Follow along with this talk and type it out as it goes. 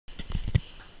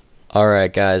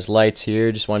Alright guys, LightZ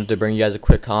here. Just wanted to bring you guys a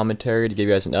quick commentary to give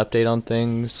you guys an update on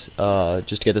things.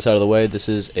 Just to get this out of the way, this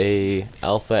is a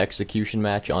alpha execution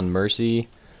match on Mercy,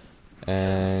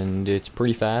 and it's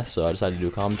pretty fast, so I decided to do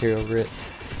a commentary over it.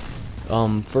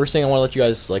 First thing I want to let you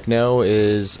guys know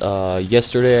is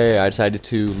yesterday I decided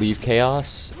to leave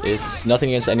Kaos. It's nothing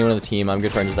against anyone on the team. I'm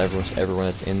good friends with everyone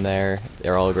that's in there.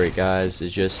 They're all great guys.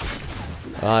 It's just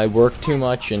I work too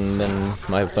much, and then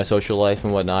my social life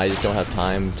and whatnot, I just don't have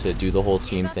time to do the whole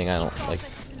team thing. I don't like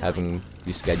having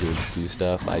be scheduled to do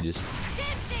stuff. I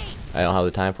don't have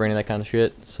the time for any of that kind of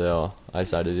shit. So I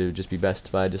decided it would just be best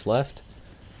if I just left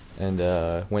and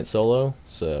went solo.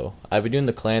 So I've been doing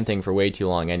the clan thing for way too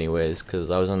long anyways, because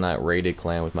I was on that rated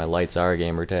clan with my LightZ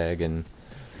gamer tag and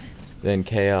then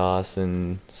Kaos,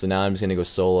 and so now I'm just gonna go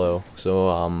solo.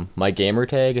 So my gamer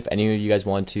tag, if any of you guys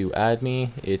want to add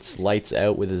me, it's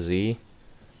LightZ with a Z,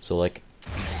 so like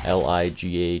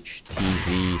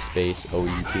LIGHTZ space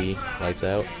OUT, lights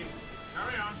out.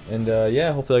 And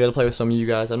yeah, hopefully I get to play with some of you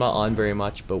guys. I'm not on very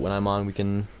much, but when I'm on we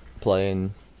can play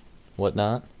and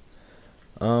whatnot.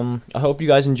 I hope you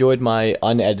guys enjoyed my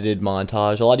unedited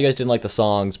montage. A lot of you guys didn't like the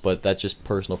songs, but that's just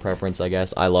personal preference, I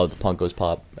guess. I love the Punkos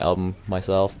Pop album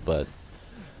myself, but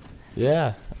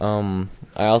yeah. I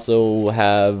also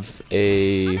have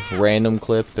a random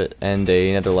clip and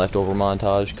another leftover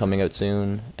montage coming out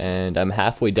soon, and I'm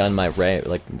halfway done my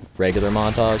regular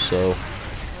montage, so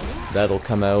that'll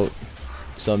come out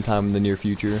sometime in the near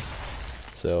future.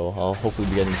 So I'll hopefully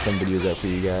be getting some videos out for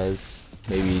you guys.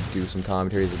 Maybe do some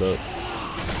commentaries about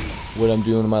what I'm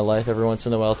doing in my life every once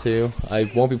in a while too.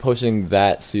 I won't be posting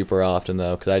that super often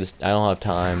though, because I don't have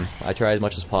time. I try as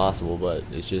much as possible, but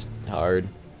it's just hard.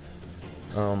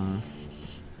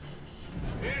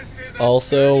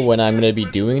 Also, when I'm going to be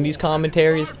doing these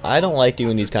commentaries, I don't like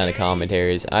doing these kind of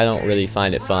commentaries. I don't really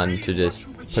find it fun to just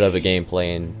put up a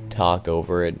gameplay and talk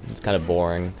over it. It's kind of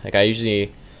boring. Like, I'm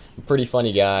a pretty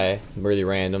funny guy, really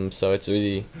random, so it's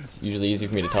usually easy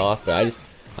for me to talk, but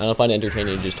I don't find it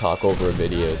entertaining to just talk over a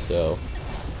video, so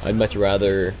I'd much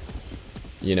rather,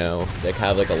 you know, like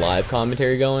have like a live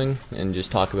commentary going and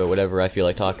just talk about whatever I feel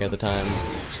like talking at the time,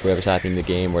 just whatever's happening in the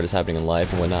game, whatever's happening in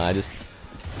life and whatnot.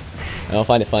 I don't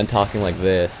find it fun talking like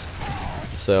this,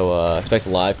 so expect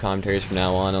live commentaries from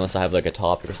now on, unless I have like a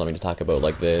topic or something to talk about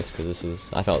like this,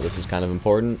 because I felt this is kind of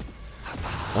important.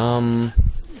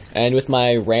 And with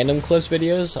my random clips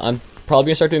videos, I'm probably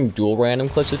gonna start doing dual random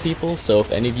clips with people, so if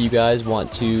any of you guys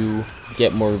want to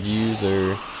get more views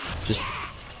or just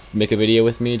make a video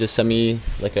with me, just send me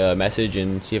like a message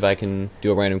and see if I can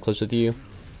do a random clips with you,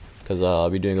 because I'll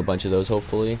be doing a bunch of those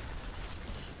hopefully.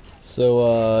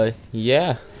 So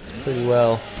yeah, it's pretty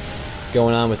well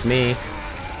going on with me.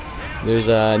 There's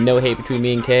no hate between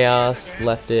me and Kaos.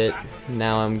 Left it.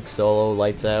 Now I'm solo,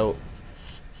 lights out.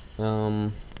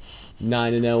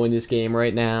 9-0 in this game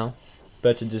right now.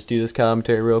 Bet to just do this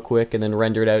commentary real quick and then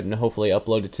render it out and hopefully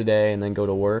upload it today and then go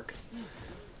to work.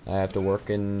 I have to work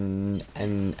in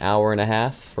an hour and a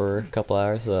half for a couple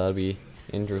hours, so that'll be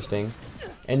interesting.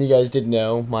 And you guys did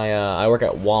know I work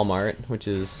at Walmart, which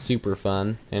is super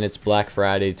fun, and it's Black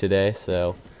Friday today,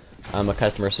 so I'm a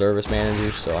customer service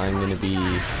manager, so I'm gonna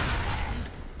be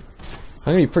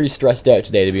pretty stressed out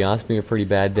today, to be honest. It's been a pretty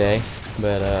bad day,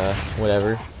 but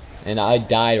whatever. And I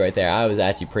died right there. I was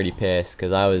actually pretty pissed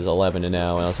because I was 11-0 and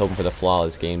I was hoping for the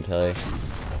flawless gameplay.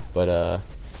 But I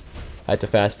had to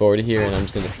fast forward to here, and I'm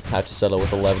just gonna have to settle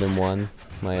with 11-1.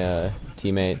 My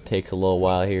teammate takes a little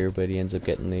while here, but he ends up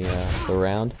getting the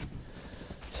round.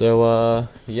 So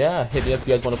yeah, hit me up if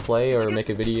you guys want to play or make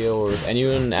a video, or if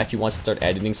anyone actually wants to start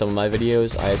editing some of my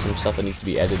videos. I have some stuff that needs to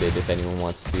be edited if anyone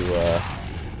wants to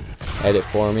edit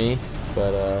for me.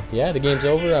 But yeah, the game's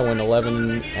over. I went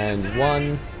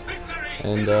 11-1.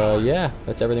 And yeah,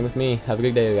 that's everything with me. Have a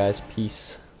good day, guys.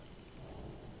 Peace.